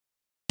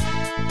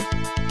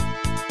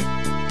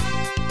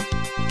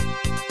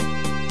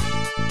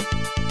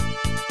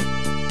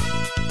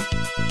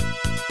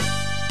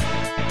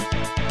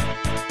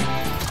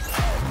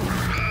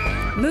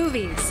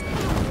Movies,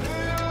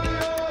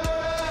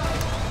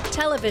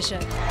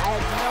 television, I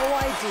had no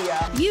idea.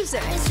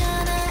 music,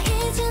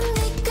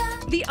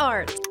 the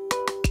arts.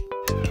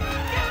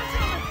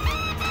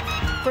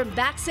 From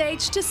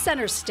backstage to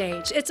center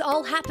stage, it's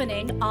all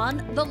happening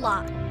on The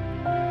Lot.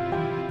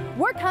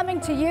 We're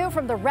coming to you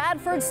from the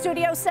Radford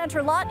Studio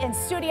Center lot in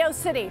Studio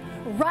City,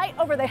 right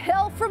over the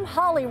hill from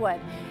Hollywood.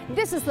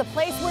 This is the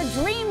place where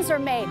dreams are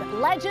made,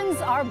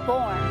 legends are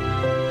born.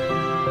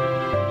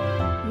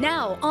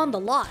 Now on The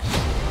Lot,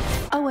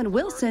 Owen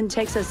Wilson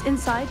takes us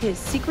inside his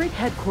secret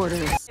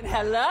headquarters.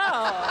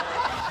 Hello.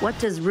 What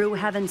does Rue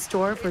have in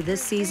store for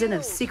this season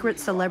of Secret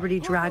Celebrity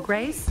Drag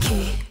Race?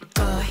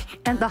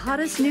 And the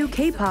hottest new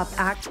K-pop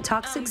act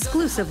talks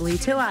exclusively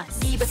to us.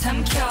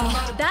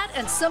 That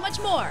and so much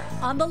more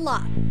on The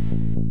Lot.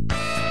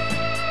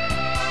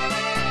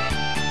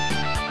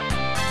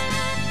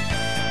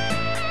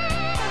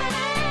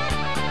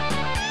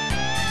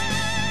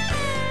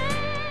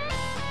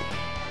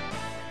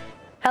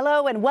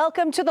 Hello and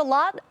welcome to The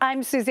Lot.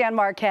 I'm Suzanne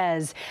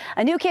Marquez.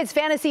 A new kids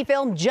fantasy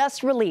film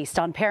just released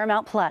on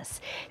Paramount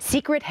Plus.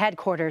 Secret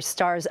Headquarters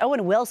stars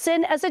Owen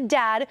Wilson as a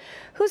dad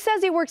who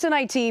says he works in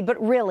IT,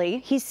 but really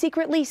he's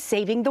secretly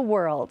saving the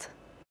world.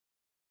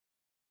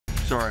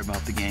 Sorry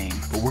about the game,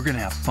 but we're gonna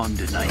have fun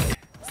tonight.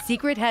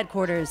 Secret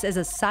Headquarters is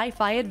a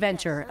sci-fi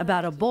adventure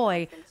about a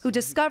boy who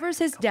discovers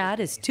his dad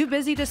is too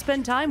busy to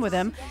spend time with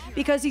him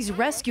because he's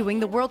rescuing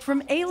the world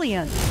from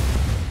aliens.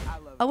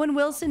 Owen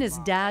Wilson is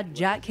dad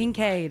Jack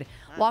Kincaid.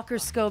 Walker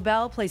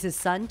Scobell plays his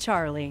son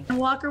Charlie.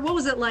 Walker, what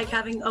was it like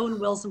having Owen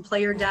Wilson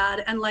play your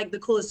dad and like the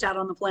coolest dad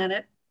on the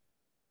planet?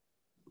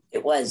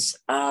 It was.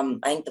 I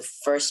think the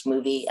first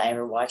movie I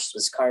ever watched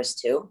was Cars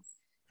 2.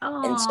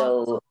 Aww. And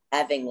so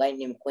having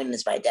Lightning McQueen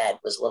as my dad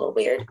was a little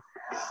weird.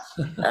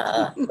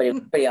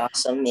 Pretty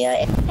awesome,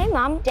 yeah. Hey,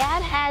 Mom.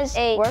 Dad has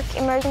a work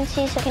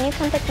emergency, so can you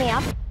come pick me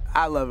up?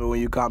 I love it when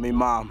you call me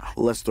Mom.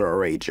 Let's throw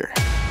a rager.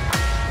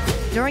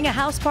 During a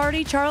house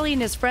party, Charlie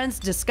and his friends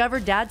discover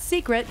Dad's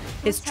secret,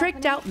 his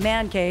tricked out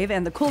man cave,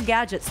 and the cool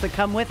gadgets that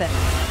come with it.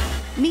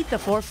 Meet the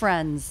four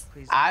friends.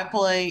 I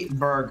play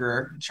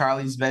Burger,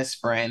 Charlie's best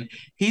friend.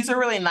 He's a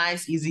really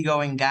nice,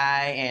 easygoing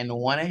guy, and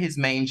one of his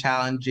main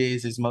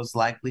challenges is most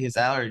likely his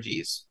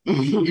allergies.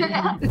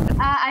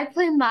 I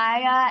play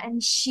Maya,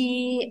 and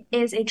she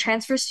is a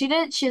transfer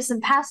student. She has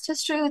some past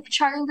history with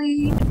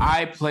Charlie.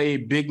 I play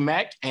Big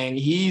Mac, and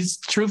he's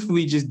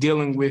truthfully just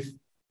dealing with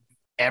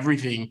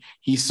everything.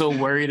 He's so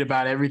worried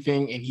about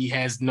everything, and he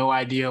has no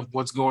idea of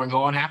what's going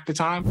on half the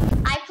time.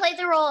 I play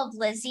the role of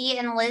Lizzie,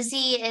 and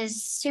Lizzie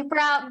is super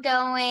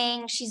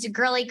outgoing. She's a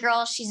girly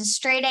girl. She's a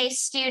straight-A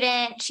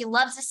student. She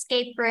loves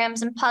escape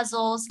rooms and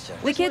puzzles.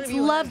 The kids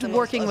loved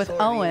working with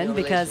Owen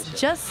because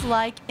just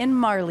like in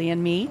Marley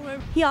and Me,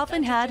 he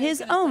often had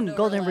his own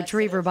golden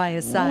retriever by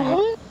his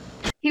side.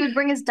 He would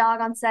bring his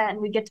dog on set, and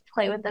we'd get to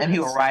play with him. And he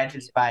would ride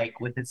his bike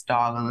with his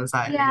dog on the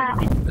side. Yeah.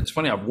 It's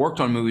funny, I've worked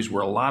on movies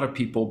where a lot of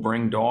people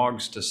bring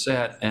dogs to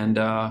set, and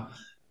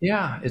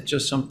yeah, it's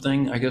just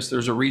something, I guess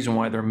there's a reason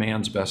why they're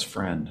man's best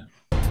friend.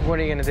 What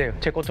are you gonna do?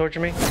 Tickle torture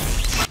me?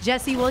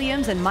 Jesse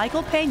Williams and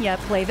Michael Pena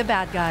play the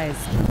bad guys.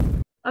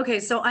 Okay,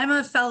 so I'm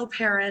a fellow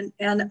parent,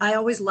 and I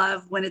always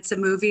love when it's a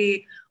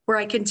movie where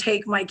I can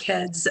take my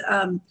kids.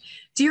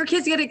 Do your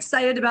kids get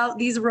excited about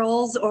these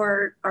roles,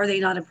 or are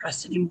they not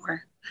impressed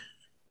anymore?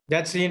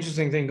 That's the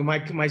interesting thing.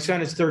 My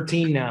son is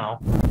 13 now.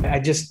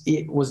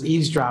 It was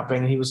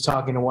eavesdropping. He was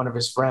talking to one of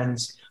his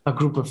friends, a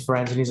group of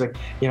friends, and he's like,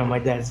 you know, my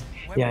dad's,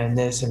 and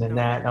this and then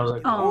that. And I was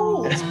like,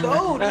 oh, let's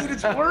go, dude,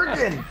 it's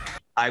working.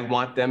 I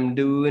want them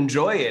to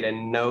enjoy it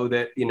and know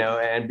that, you know,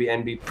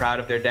 and be proud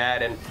of their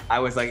dad. And I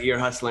was like ear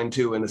hustling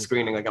too in the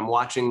screening. Like I'm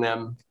watching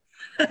them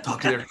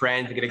talk to their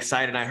friends and get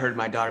excited. I heard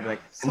my daughter be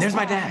like, and there's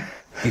my dad.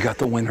 You got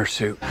the winter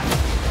suit.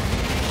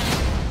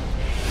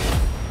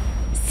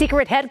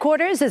 Secret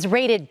Headquarters is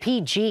rated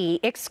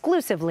PG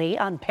exclusively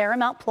on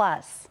Paramount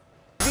Plus.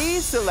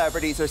 These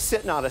celebrities are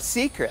sitting on a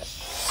secret.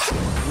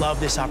 Love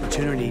this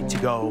opportunity to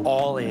go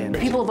all in.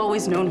 People have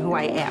always known who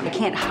I am. I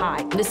can't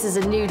hide. This is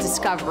a new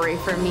discovery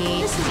for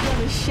me. This is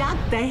gonna shock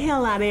the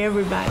hell out of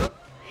everybody.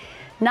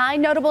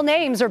 9 notable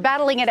names are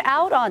battling it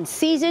out on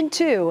season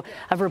 2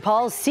 of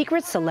RuPaul's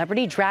Secret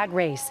Celebrity Drag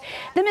Race.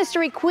 The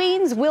mystery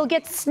queens will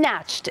get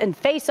snatched and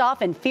face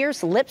off in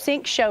fierce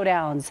lip-sync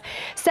showdowns.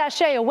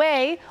 Sashay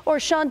away or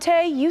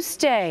Shantae, you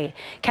stay.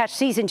 Catch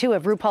season 2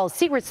 of RuPaul's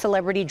Secret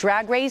Celebrity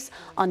Drag Race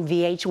on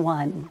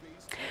VH1.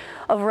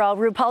 Overall,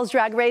 RuPaul's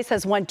Drag Race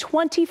has won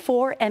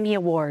 24 Emmy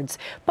Awards.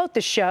 Both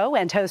the show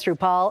and host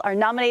RuPaul are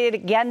nominated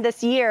again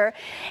this year,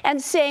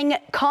 and saying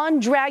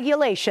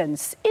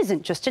 "Condragulations"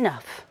 isn't just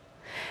enough.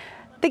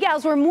 The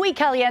gals were muy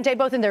caliente,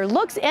 both in their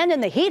looks and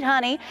in the heat,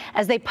 honey,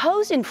 as they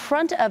posed in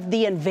front of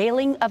the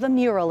unveiling of a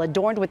mural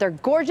adorned with their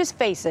gorgeous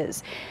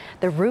faces.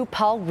 The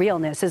RuPaul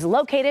Realness is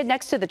located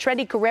next to the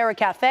trendy Carrera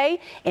Cafe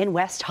in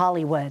West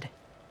Hollywood.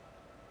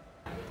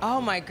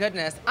 Oh my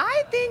goodness.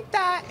 I think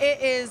that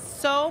it is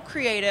so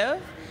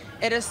creative.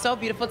 It is so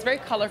beautiful. It's very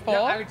colorful.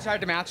 Yeah, I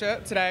tried to match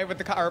it today with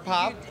the art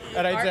pop,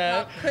 and I did.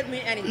 Art pop could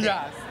mean anything.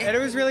 Yes, and it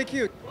was really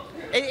cute.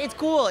 It's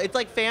cool. It's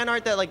like fan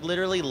art that like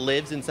literally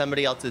lives in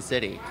somebody else's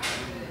city.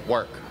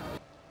 Work.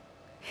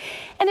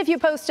 And if you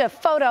post a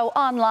photo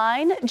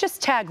online,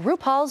 just tag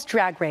RuPaul's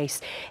Drag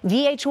Race.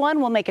 VH1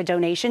 will make a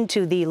donation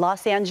to the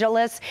Los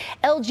Angeles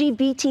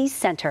LGBT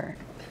Center.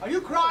 Are you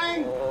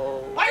crying?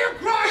 Are you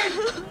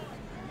crying?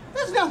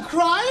 There's no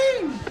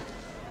crying.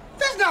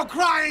 There's no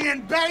crying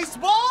in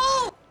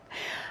baseball.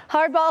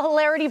 Hardball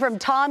hilarity from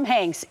Tom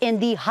Hanks in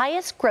the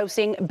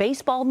highest-grossing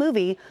baseball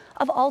movie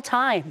of all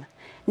time.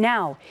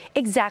 Now,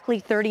 exactly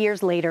 30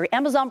 years later,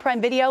 Amazon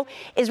Prime Video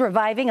is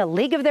reviving A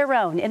League of Their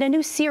Own in a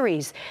new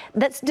series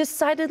that's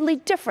decidedly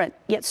different,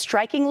 yet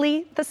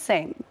strikingly the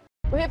same.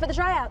 We're here for the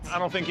tryouts. I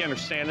don't think you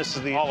understand. This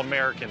is the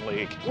All-American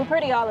League. We're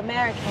pretty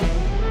All-American.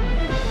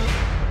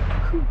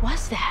 Who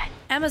was that?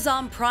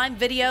 Amazon Prime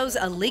Video's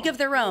A League of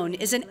Their Own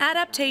is an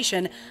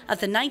adaptation of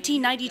the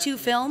 1992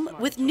 film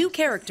with new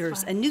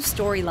characters and new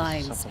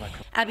storylines.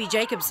 Abby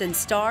Jacobson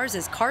stars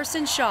as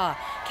Carson Shaw,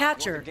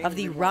 catcher of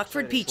the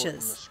Rockford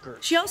Peaches.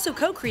 She also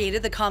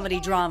co-created the comedy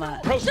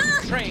drama.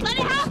 Sir, let it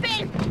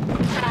happen!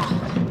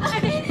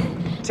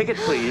 Ticket,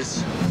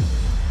 please.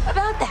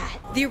 About that.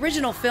 The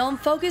original film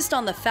focused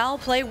on the foul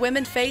play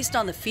women faced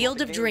on the field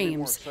of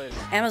dreams.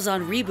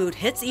 Amazon reboot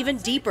hits even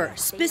deeper,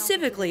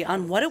 specifically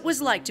on what it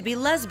was like to be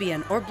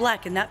lesbian or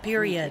black in that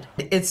period.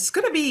 It's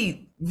going to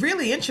be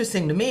really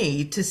interesting to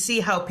me to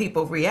see how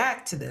people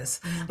react to this.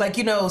 Like,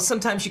 you know,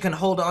 sometimes you can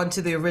hold on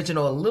to the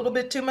original a little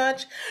bit too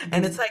much,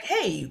 and it's like,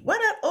 hey, why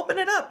not open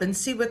it up and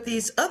see what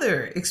these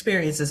other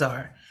experiences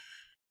are?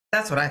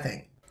 That's what I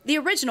think. The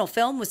original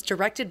film was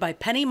directed by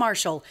Penny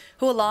Marshall,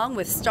 who, along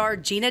with star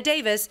Gina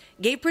Davis,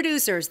 gave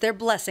producers their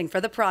blessing for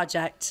the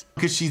project.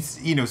 Because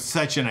she's, you know,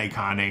 such an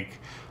iconic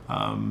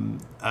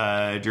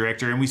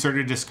director, and we sort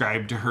of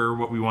described to her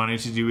what we wanted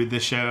to do with the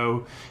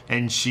show,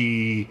 and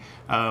she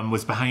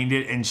was behind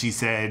it, and she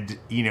said,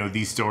 you know,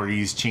 these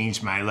stories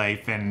changed my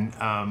life, and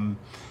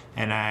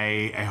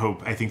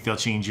I think they'll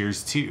change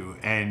yours too.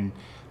 And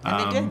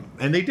they did.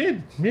 And they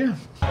did, yeah.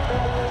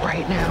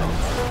 Right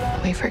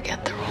now, we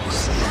forget the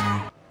rules.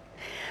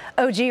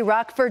 OG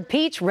Rockford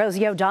Peach,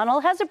 Rosie O'Donnell,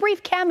 has a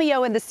brief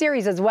cameo in the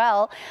series as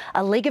well.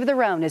 A League of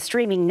Their Own is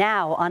streaming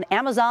now on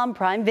Amazon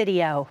Prime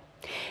Video.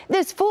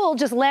 This Fool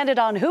just landed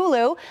on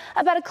Hulu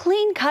about a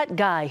clean-cut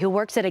guy who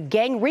works at a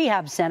gang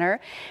rehab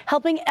center,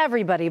 helping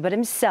everybody but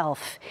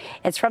himself.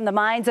 It's from the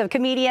minds of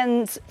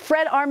comedians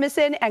Fred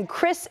Armisen and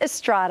Chris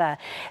Estrada,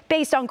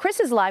 based on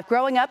Chris's life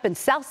growing up in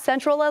South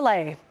Central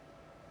LA.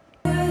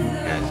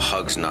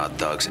 Hugs Not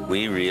Thugs.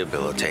 We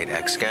rehabilitate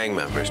ex-gang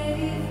members.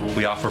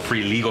 We offer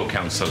free legal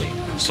counseling,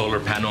 solar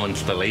panel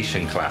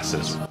installation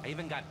classes.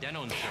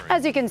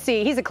 As you can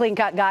see, he's a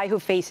clean-cut guy who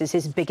faces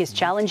his biggest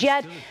challenge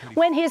yet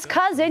when his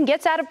cousin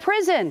gets out of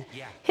prison.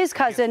 His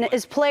cousin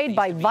is played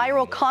by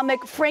viral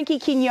comic Frankie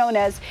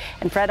Quinones,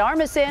 and Fred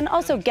Armisen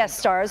also guest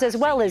stars as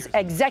well as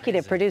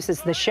executive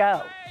produces the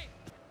show.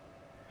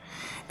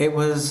 It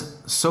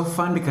was so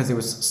fun because it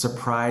was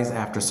surprise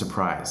after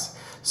surprise.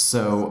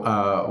 So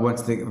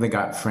once they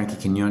got Frankie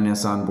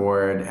Quinones on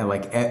board,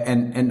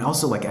 and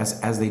also like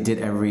as they did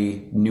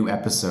every new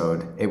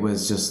episode, it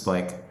was just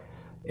like,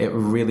 it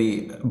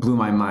really blew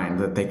my mind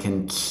that they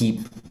can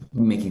keep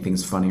making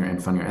things funnier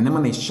and funnier. And then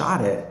when they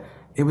shot it,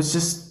 it was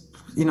just,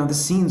 you know, the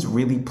scenes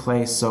really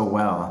play so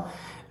well.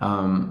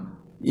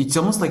 It's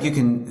almost like you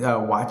can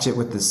watch it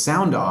with the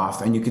sound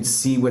off and you could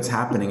see what's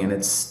happening and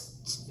it's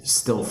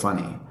still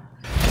funny.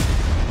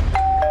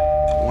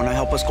 Wanna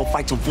help us go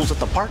fight some fools at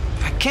the park?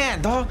 I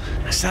can't, dog.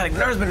 My sciatic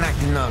nerve's been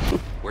acting up.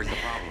 Where's the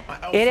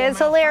problem? It is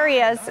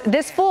hilarious.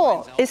 This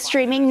Fool is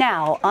streaming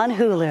now on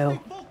Hulu.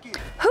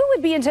 Who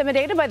would be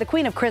intimidated by the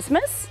Queen of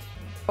Christmas?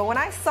 But when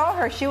I saw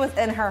her, she was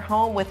in her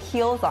home with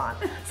heels on.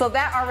 So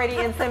that already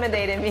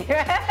intimidated me.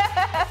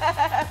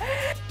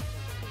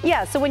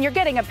 Yeah, so when you're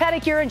getting a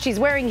pedicure and she's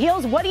wearing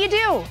heels, what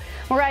do?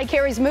 Mariah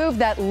Carey's move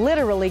that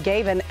literally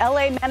gave an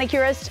LA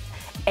manicurist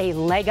a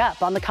leg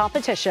up on the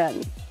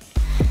competition.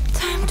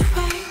 Time to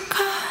wake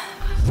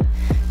up.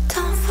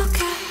 Don't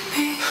forget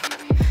me.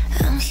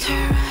 I'm still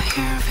right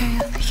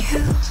here with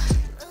you.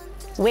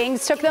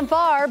 Wings took them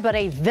far, but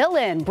a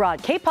villain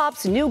brought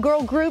K-pop's new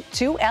girl group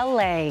to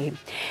LA.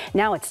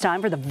 Now it's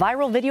time for the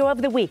viral video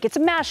of the week. It's a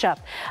mashup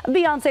of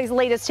Beyonce's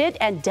latest hit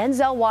and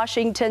Denzel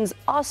Washington's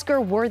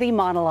Oscar-worthy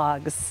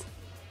monologues.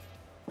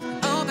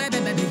 Oh, baby,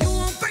 baby, you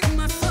won't break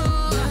my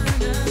soul.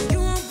 You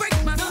won't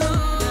break my soul.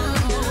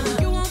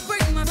 You won't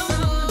break my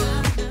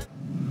soul.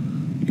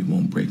 You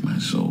won't break my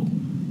soul.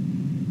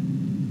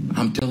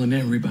 I'm telling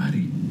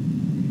everybody.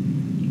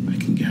 I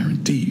can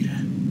guarantee you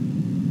that.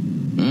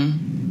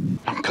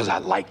 Because I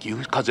like you,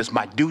 because it's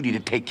my duty to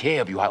take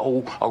care of you. I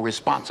owe a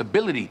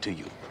responsibility to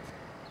you.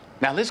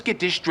 Now, let's get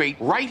this straight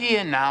right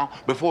here and now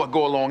before I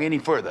go along any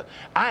further.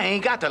 I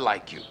ain't got to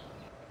like you.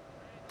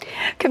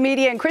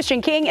 Comedian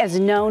Christian King is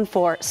known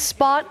for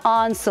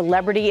spot-on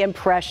celebrity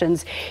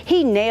impressions.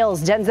 He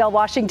nails Denzel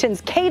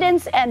Washington's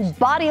cadence and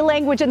body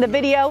language in the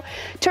video,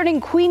 turning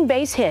Queen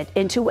Bee's hit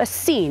into a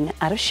scene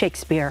out of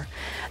Shakespeare.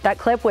 That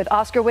clip with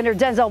Oscar winner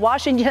Denzel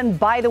Washington,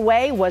 by the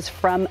way, was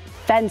from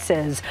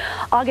Fences,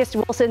 August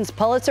Wilson's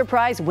Pulitzer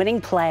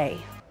Prize-winning play.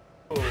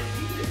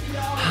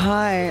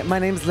 Hi, my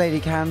name's Lady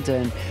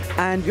Camden,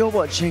 and you're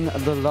watching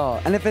The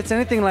Lot. And if it's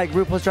anything like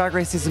RuPaul's Drag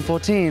Race Season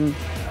 14,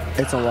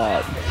 it's a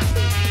lot.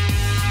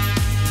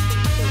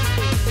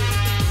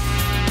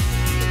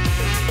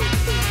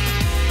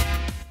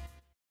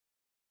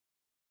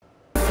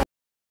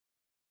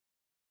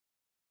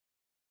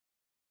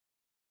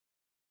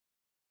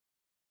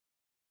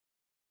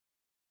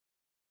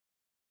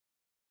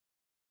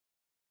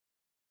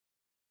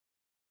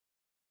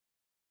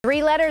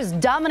 Three letters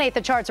dominate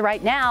the charts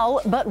right now,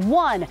 but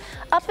one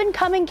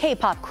up-and-coming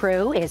K-pop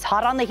crew is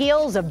hot on the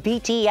heels of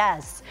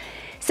BTS.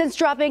 Since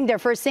dropping their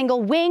first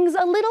single, Wings,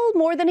 a little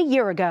more than a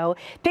year ago,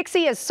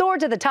 Pixy has soared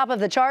to the top of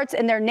the charts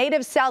in their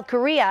native South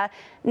Korea.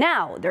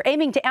 Now, they're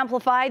aiming to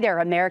amplify their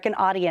American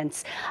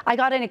audience. I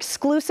got an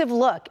exclusive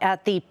look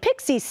at the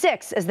Pixy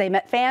 6 as they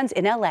met fans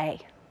in LA.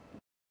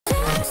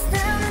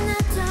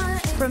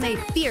 From a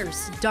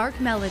fierce, dark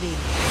melody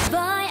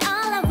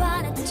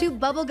to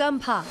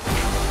bubblegum pop,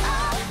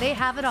 they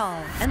have it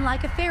all. And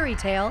like a fairy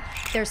tale,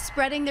 they're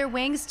spreading their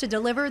wings to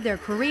deliver their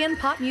Korean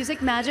pop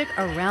music magic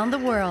around the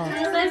world.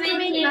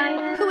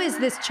 Who is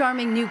this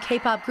charming new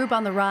K-pop group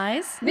on the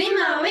rise?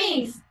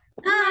 Wings!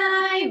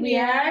 Hi, we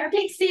are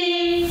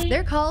Pixy!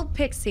 They're called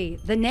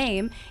Pixy. The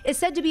name is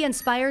said to be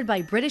inspired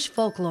by British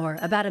folklore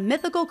about a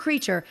mythical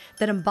creature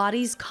that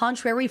embodies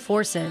contrary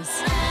forces.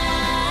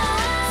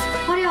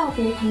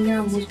 화려하고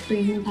강렬한 모습도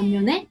있는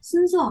반면에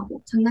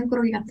순수하고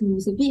장난꾸러기 같은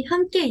모습이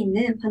함께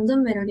있는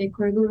반전 매력의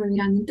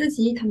걸그룹이라는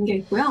뜻이 담겨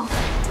있고요.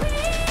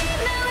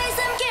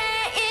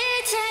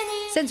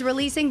 Since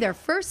releasing their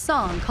first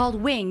song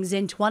called Wings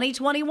in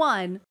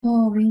 2021,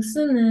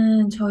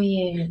 윙스는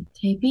저희의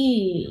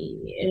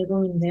데뷔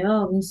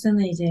앨범인데요.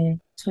 윙스는 이제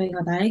저희가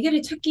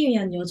날개를 찾기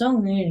위한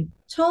여정을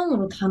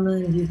처음으로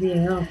담은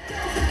뮤비예요.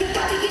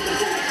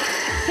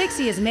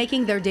 Pixy is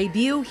making their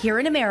debut here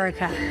in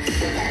America.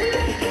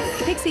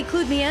 Pixy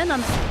clued me in on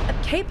a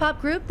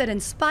K-pop group that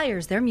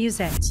inspires their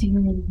music.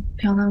 지금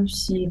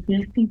변함없이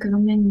블랙핑크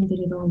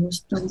선배님들이 너무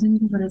멋있다고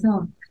생각을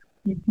해서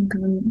블랙핑크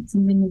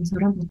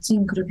선배님처럼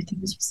멋진 그룹이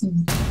되고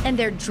싶습니다. And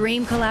their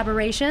dream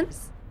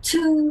collaborations?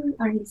 Two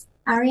artists,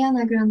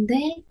 Ariana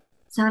Grande,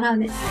 Zara.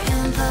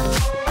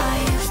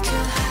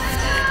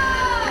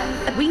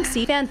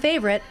 Wingsi fan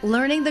favorite,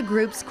 learning the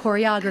group's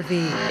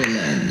choreography.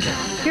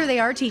 Here they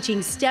are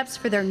teaching steps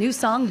for their new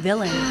song,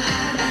 Villain,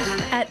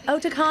 at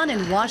Otakon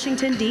in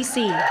Washington,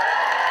 D.C.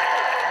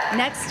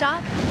 Next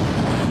stop,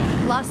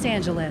 Los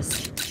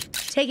Angeles,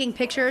 taking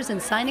pictures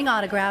and signing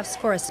autographs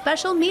for a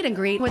special meet and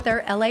greet with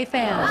their LA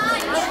fans.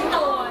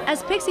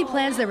 As Pixy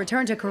plans their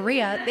return to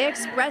Korea, they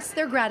express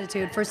their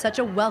gratitude for such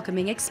a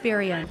welcoming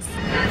experience.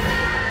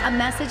 A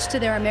message to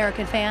their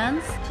American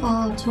fans?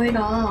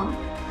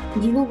 저희가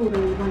미국으로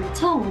이번에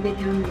처음 오게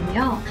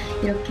되었는데요.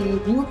 이렇게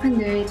미국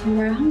팬들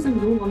정말 항상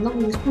너무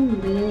만나보고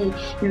싶었는데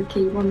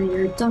이렇게 이번에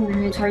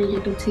열정을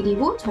저희에게도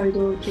드리고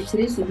저희도 이렇게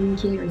드릴 수 있는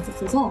기회가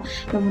있었어서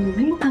너무너무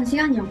행복한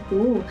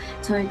시간이었고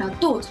저희가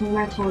또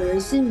정말 더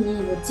열심히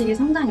멋지게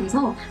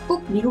성장해서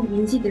꼭 미국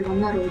민지들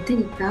만나러 올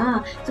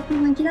테니까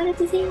조금만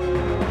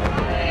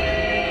기다려주세요.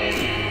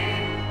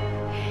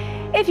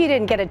 If you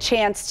didn't get a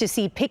chance to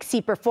see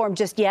Pixy perform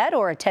just yet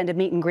or attend a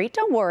meet and greet,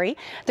 don't worry.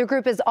 The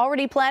group is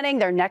already planning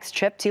their next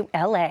trip to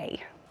LA.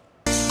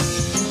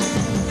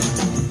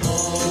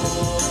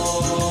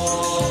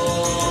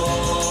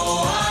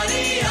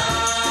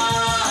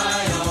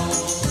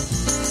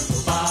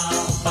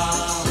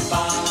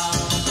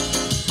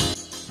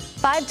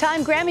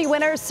 Five-time Grammy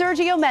winner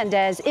Sergio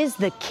Mendes is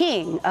the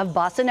king of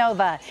bossa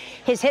nova.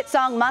 His hit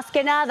song Mas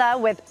Que Nada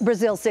with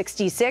Brazil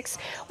 66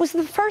 was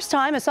the first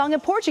time a song in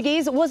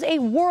Portuguese was a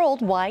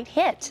worldwide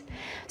hit.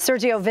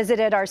 Sergio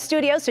visited our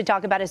studios to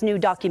talk about his new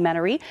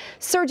documentary,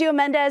 Sergio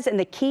Mendes and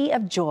the Key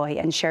of Joy,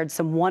 and shared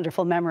some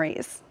wonderful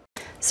memories.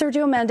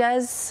 Sergio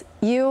Mendes,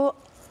 you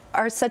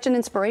are such an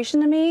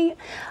inspiration to me.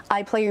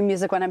 I play your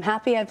music when I'm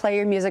happy. I play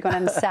your music when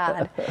I'm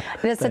sad.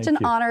 It is such an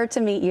honor to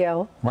meet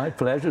you. My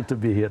pleasure to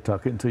be here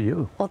talking to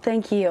you. Well,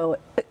 thank you.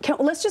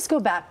 Let's just go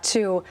back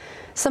to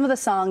some of the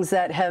songs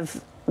that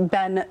have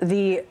been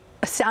the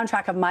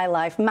soundtrack of my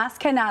life. Mas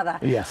Que Nada.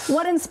 Yes.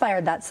 What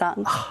inspired that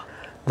song?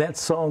 That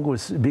song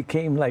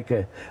became like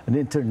an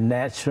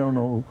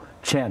international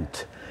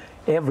chant.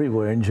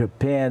 Everywhere in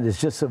Japan. It's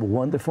just a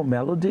wonderful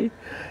melody,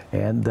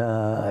 and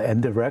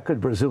the record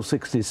Brazil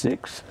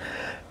 66,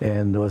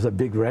 and it was a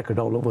big record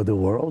all over the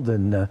world,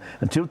 and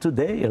until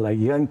today, like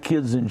young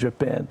kids in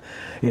Japan,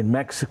 in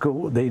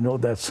Mexico, they know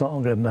that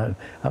song, and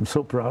I'm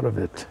so proud of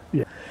it.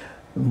 Yeah.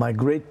 My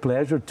great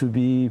pleasure to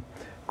be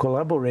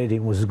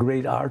collaborating with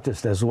great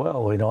artists as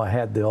well. You know, I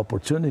had the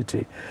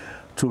opportunity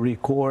to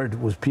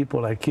record with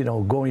people like,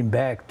 going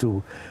back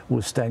to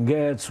with Stan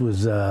Getz,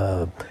 with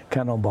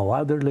Cannonball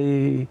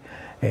Adderley,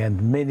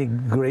 and many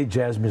great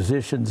jazz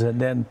musicians. And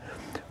then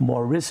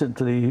more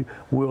recently,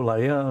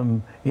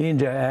 will.i.am,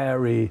 India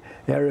Ari,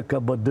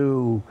 Erykah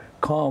Badu,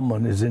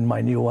 Common is in my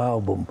new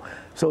album.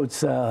 So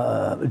it's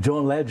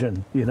John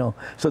Legend,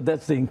 So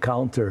that's the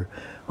encounter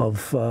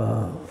of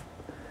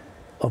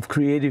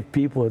creative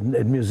people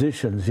and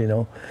musicians,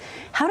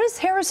 How does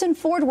Harrison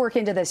Ford work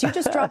into this? You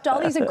just dropped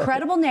all these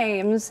incredible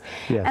names,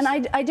 Yes. and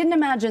I didn't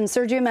imagine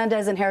Sergio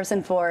Mendes and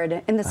Harrison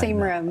Ford in the same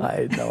room.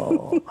 I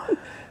know.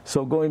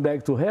 So going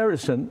back to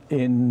Harrison,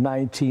 in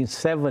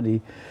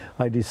 1970,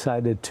 I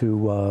decided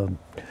to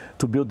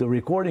build a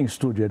recording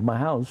studio at my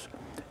house,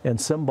 and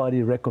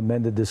somebody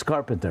recommended this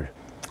carpenter,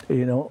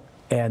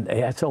 and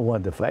that's a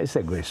wonderful, it's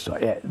a great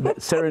story. Yeah,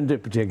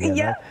 serendipity again.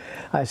 Yeah.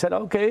 Right? I said,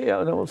 okay,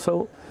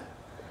 so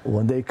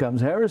one day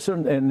comes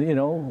Harrison, and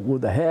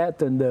with the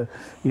hat and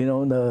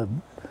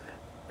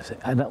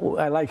and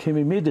I like him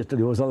immediately.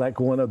 It was like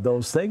one of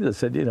those things. I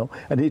said,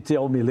 and he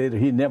told me later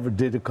he never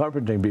did a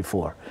carpentering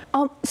before.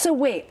 So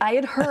wait, I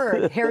had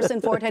heard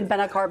Harrison Ford had been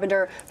a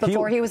carpenter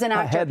before he was an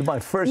actor. I had my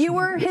first. You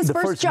were his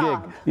first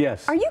job. Gig.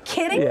 Yes. Are you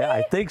kidding me? Yeah,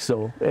 I think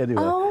so.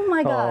 Anyway. Oh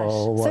my gosh.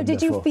 Oh, so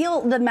did you wonderful.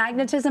 feel the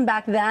magnetism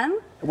back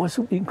then? It was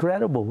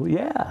incredible.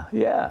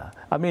 Yeah.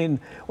 I mean,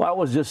 I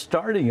was just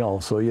starting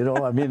also, in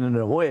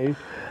a way.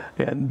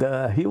 And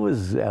he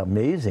was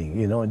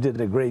amazing, and did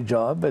a great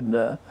job.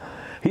 And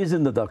he's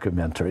in the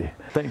documentary.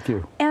 Thank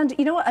you. And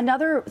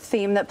another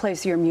theme that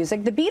plays through your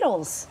music, the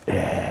Beatles.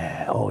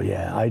 Yeah. Oh,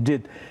 yeah. I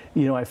did.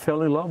 I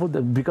fell in love with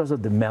them because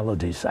of the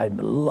melodies. I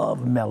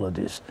love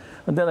melodies.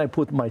 And then I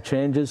put my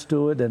changes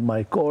to it and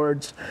my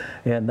chords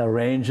and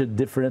arrange it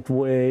different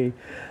way.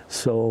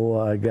 So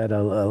I got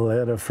a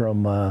letter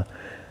from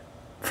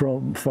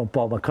Paul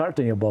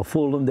McCartney about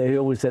Fulham. They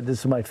always said, this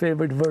is my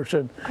favorite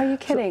version. Are you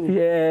kidding? So,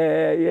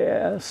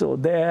 yeah. So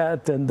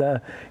that, and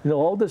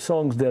all the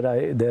songs that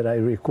I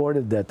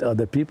recorded that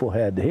other people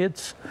had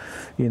hits,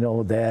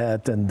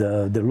 that, and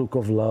The Look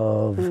of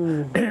Love.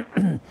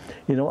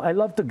 I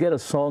love to get a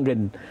song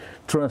and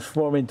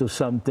transform into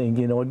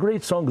something. A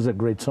great song is a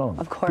great song.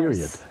 Of course.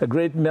 Period. A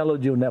great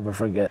melody you'll never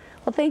forget.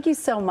 Well, thank you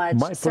so much,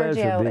 My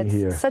pleasure Sergio. being It's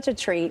here. such a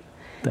treat.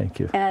 Thank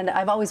you. And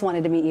I've always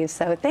wanted to meet you,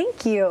 so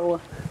thank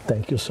you.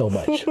 Thank you so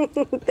much.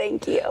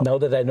 Thank you. Now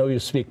that I know you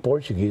speak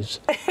Portuguese.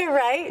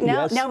 Right?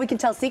 Now we can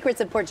tell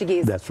secrets in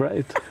Portuguese. That's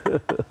right.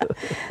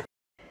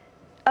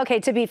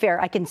 Okay, to be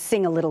fair, I can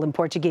sing a little in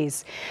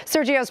Portuguese.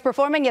 Sergio's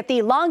performing at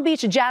the Long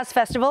Beach Jazz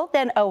Festival,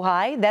 then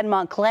Ojai, then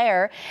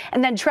Montclair,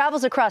 and then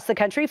travels across the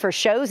country for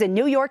shows in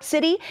New York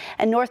City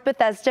and North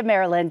Bethesda,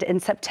 Maryland in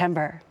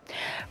September.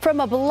 From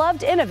a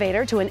beloved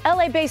innovator to an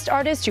LA-based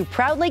artist who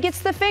proudly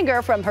gets the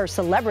finger from her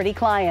celebrity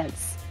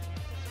clients.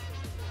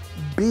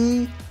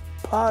 Be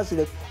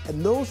positive.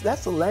 And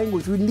that's the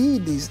language we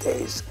need these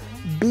days.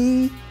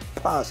 Be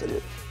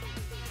positive.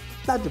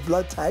 Not the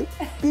blood type.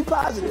 Be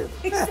positive.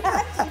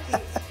 Exactly.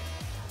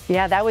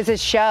 Yeah, that was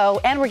his show.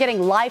 And we're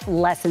getting life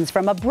lessons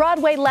from a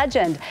Broadway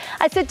legend.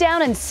 I sit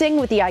down and sing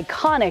with the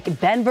iconic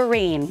Ben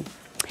Vereen.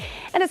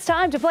 And it's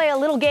time to play a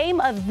little game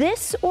of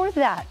this or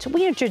that.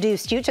 We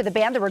introduced you to the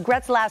band The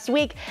Regrets last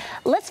week.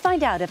 Let's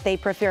find out if they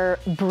prefer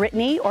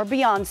Britney or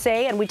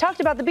Beyonce. And we talked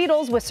about the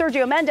Beatles with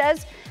Sergio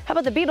Mendes. How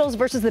about the Beatles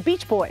versus the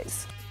Beach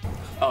Boys?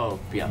 Oh,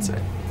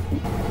 Beyonce.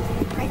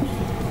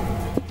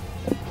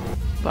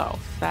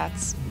 Both.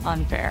 That's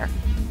unfair.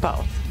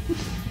 Both.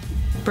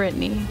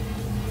 Britney.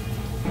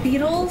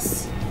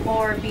 Beatles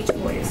or Beach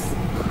Boys?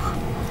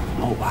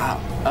 Oh,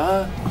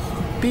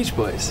 wow. Beach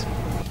Boys.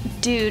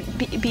 Dude,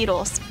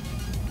 Beatles.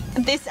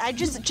 I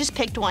just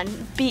picked one.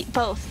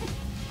 Both.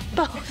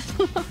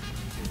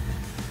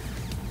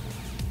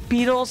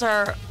 Beatles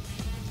are,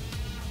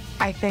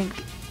 I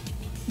think,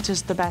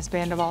 just the best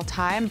band of all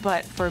time,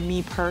 but for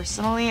me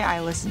personally,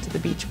 I listen to the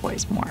Beach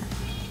Boys more.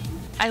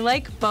 I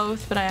like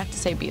both, but I have to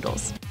say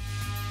Beatles.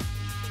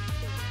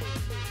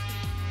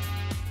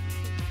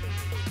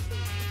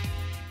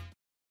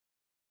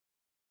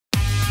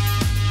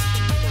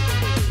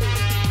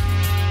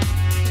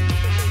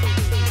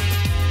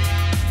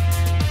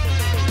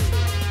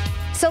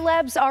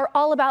 Celebs are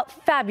all about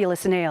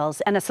fabulous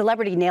nails, and a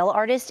celebrity nail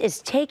artist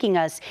is taking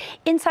us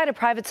inside a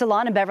private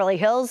salon in Beverly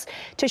Hills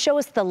to show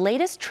us the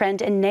latest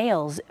trend in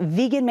nails,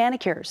 vegan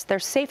manicures. They're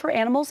safe for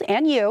animals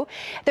and you.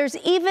 There's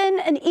even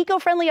an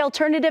eco-friendly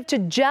alternative to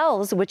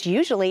gels, which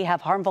usually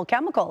have harmful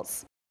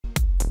chemicals.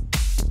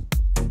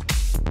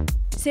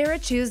 Sarah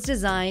Chu's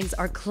designs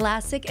are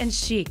classic and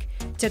chic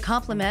to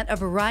complement a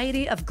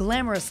variety of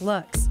glamorous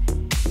looks.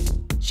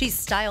 She's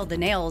styled the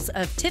nails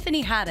of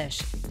Tiffany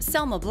Haddish,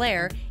 Selma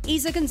Blair,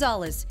 Isa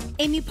Gonzalez,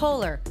 Amy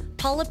Poehler,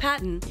 Paula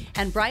Patton,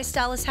 and Bryce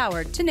Dallas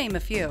Howard, to name a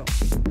few.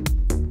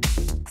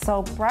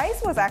 So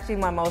Bryce was actually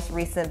my most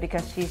recent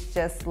because she's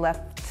just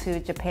left to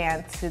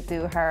Japan to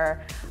do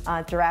her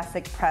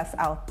Jurassic press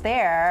out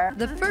there.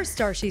 The first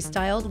star she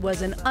styled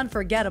was an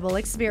unforgettable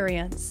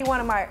experience. One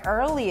of my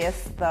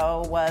earliest,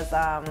 though, was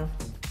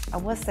I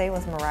would say it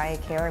was Mariah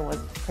Carey, was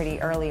pretty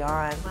early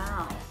on.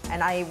 Wow.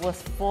 and I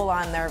was full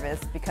on nervous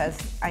because,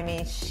 I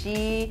mean,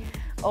 she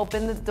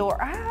opened the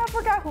door. I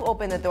forgot who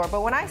opened the door,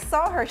 but when I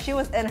saw her, she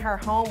was in her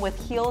home with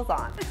heels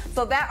on.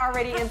 So that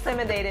already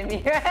intimidated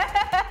me.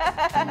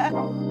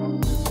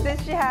 Then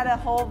she had a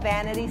whole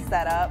vanity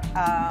set up,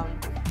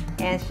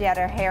 and she had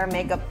her hair and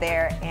makeup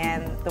there,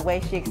 and the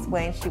way she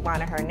explained she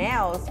wanted her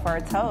nails for her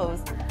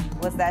toes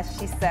was that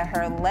she set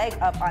her leg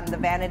up on the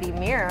vanity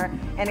mirror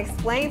and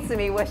explained to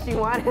me what she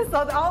wanted.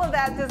 So all of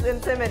that just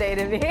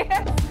intimidated me.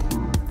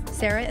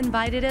 Sarah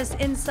invited us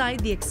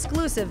inside the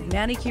exclusive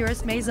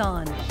Manicures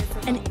Maison,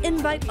 an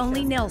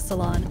invite-only nail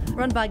salon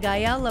run by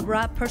Gaël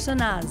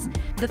Lebras-Personnaz,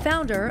 the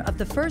founder of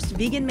the first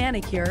vegan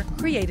manicure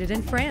created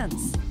in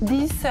France.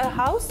 This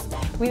house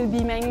will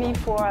be mainly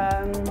for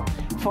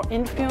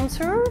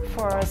influencers,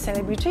 for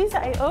celebrities,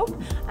 I hope,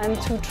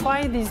 and to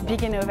try this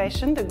big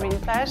innovation, the Green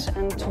Flash,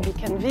 and to be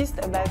convinced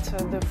about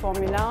the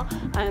formula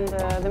and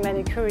the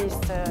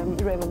manicurist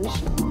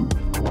revolution.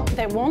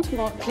 They want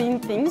more clean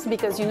things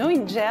because, you know,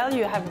 in gel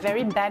you have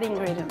very bad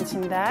ingredients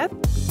in that.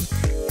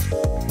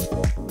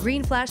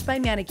 Green Flash by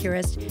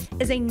Manicurist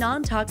is a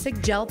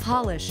non-toxic gel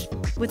polish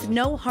with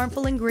no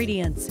harmful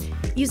ingredients,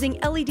 using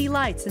LED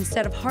lights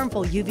instead of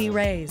harmful UV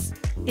rays.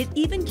 It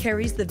even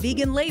carries the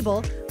vegan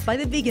label by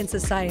the Vegan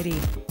Society,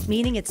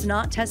 meaning it's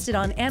not tested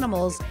on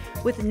animals,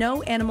 with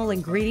no animal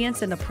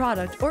ingredients in the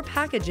product or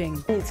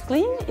packaging. It's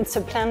clean, it's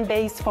a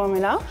plant-based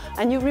formula,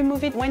 and you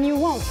remove it when you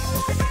want.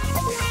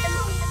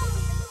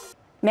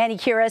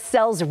 Manicurist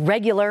sells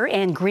regular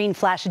and Green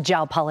Flash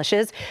gel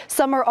polishes.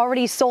 Some are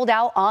already sold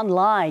out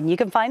online. You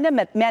can find them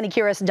at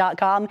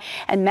manicurist.com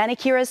and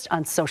Manicurist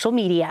on social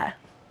media.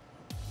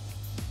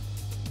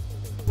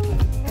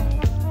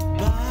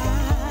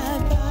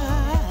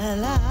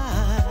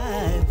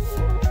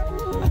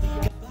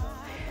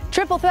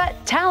 Triple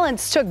Threat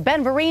Talents took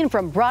Ben Vereen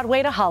from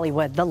Broadway to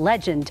Hollywood. The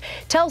legend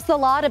tells the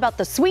lot about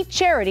the sweet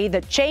charity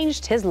that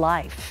changed his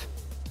life.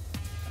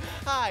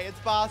 Hi, it's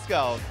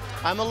Bosco.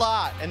 I'm The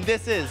Lot, and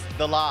this is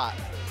The Lot.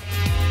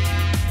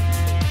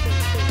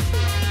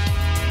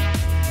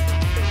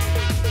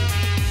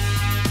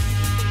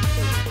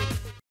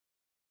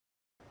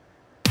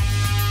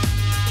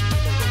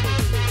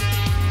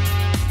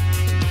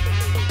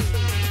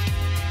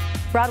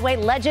 Broadway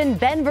legend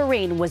Ben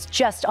Vereen was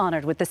just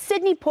honored with the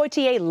Sidney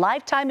Poitier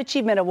Lifetime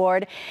Achievement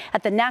Award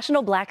at the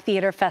National Black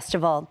Theater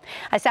Festival.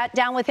 I sat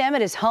down with him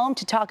at his home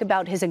to talk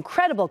about his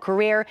incredible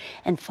career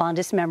and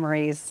fondest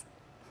memories.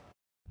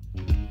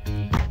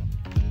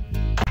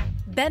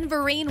 Ben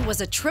Vereen was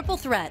a triple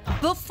threat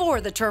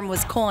before the term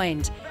was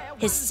coined.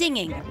 His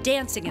singing,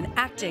 dancing, and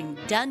acting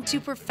done to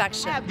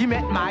perfection. Have you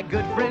met my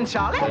good friend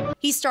Charlie?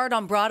 He starred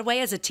on Broadway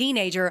as a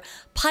teenager,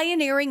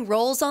 pioneering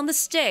roles on the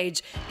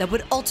stage that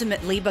would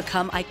ultimately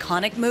become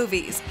iconic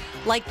movies,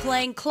 like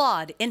playing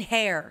Claude in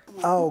Hair.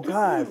 Oh,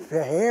 God,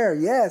 the Hair,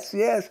 yes,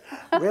 yes.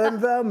 When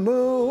the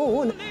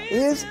moon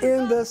is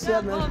in the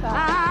seventh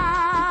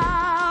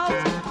house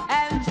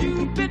and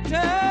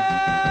Jupiter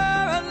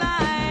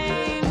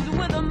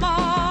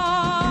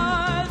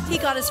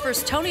got his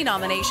first Tony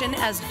nomination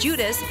as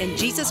Judas in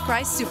Jesus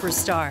Christ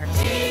Superstar.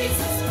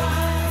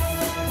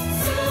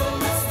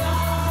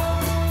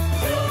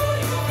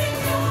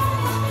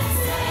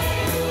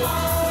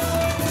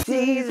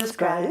 Jesus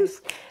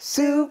Christ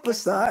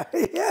Superstar.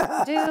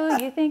 Yeah.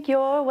 Do you think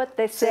you're what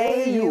they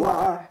say you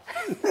are?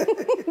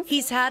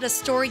 He's had a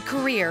storied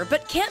career,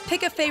 but can't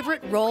pick a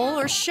favorite role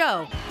or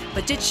show,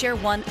 but did share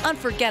one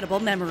unforgettable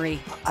memory.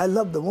 I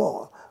love them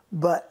all,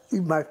 but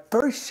my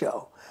first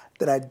show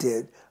that I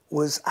did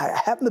was, I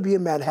happened to be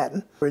in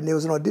Manhattan, and there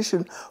was an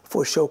audition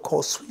for a show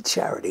called Sweet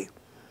Charity.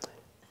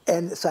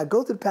 And so I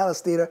go to the Palace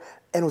Theater,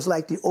 and it was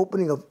like the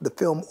opening of the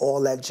film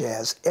All That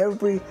Jazz.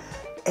 Every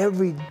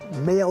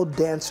male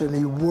dancer in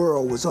the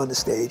world was on the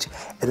stage,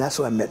 and that's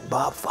when I met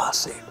Bob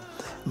Fosse.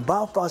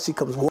 Bob Fosse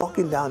comes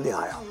walking down the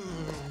aisle,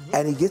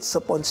 and he gets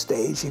up on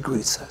stage, he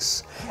greets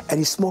us, and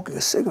he's smoking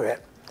a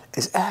cigarette.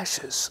 His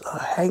ashes are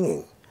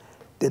hanging,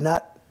 they're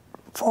not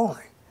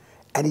falling.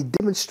 And he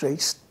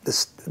demonstrates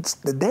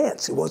the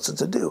dance he wants us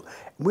to do.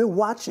 We're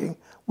watching,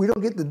 we don't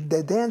get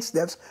the dance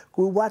steps,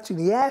 we're watching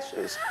the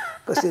ashes,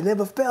 because they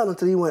never fell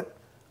until he went,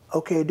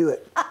 okay, do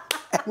it.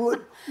 And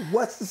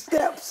what's the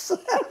steps?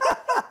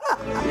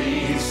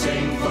 We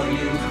sing for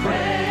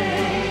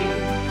Ukraine.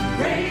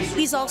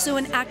 He's also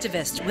an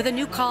activist with a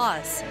new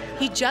cause.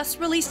 He just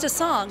released a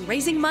song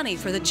raising money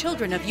for the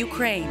children of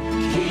Ukraine.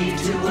 Key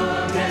to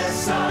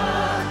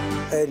Odessa.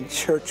 And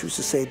church used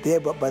to say, there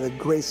but by the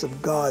grace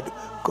of God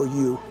go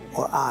you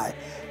or I.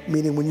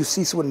 Meaning when you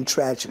see someone in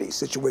tragedy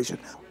situation,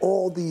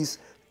 all these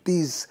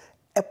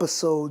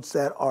episodes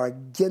that are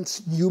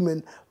against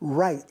human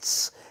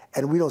rights,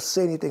 and we don't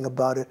say anything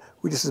about it,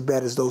 we're just as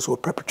bad as those who are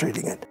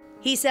perpetrating it.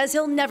 He says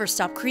he'll never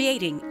stop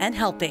creating and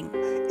helping.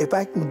 If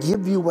I can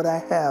give you what I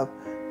have,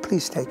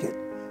 please take it.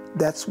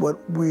 That's what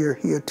we're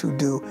here to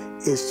do,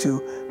 is to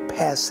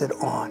pass it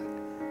on.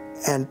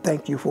 And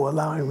thank you for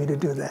allowing me to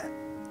do that.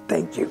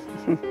 Thank you.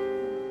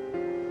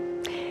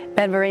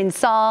 Ben Vereen's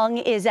song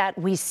is at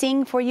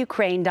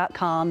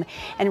WeSingForUkraine.com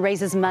and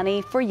raises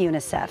money for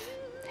UNICEF.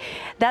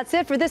 That's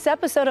it for this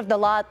episode of The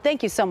Lot.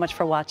 Thank you so much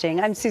for watching.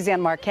 I'm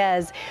Suzanne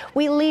Marquez.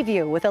 We leave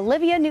you with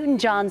Olivia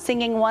Newton-John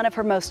singing one of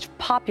her most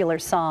popular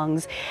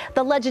songs.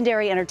 The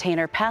legendary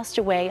entertainer passed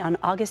away on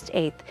August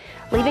 8th,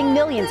 leaving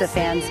millions of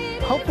fans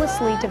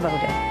hopelessly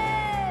devoted.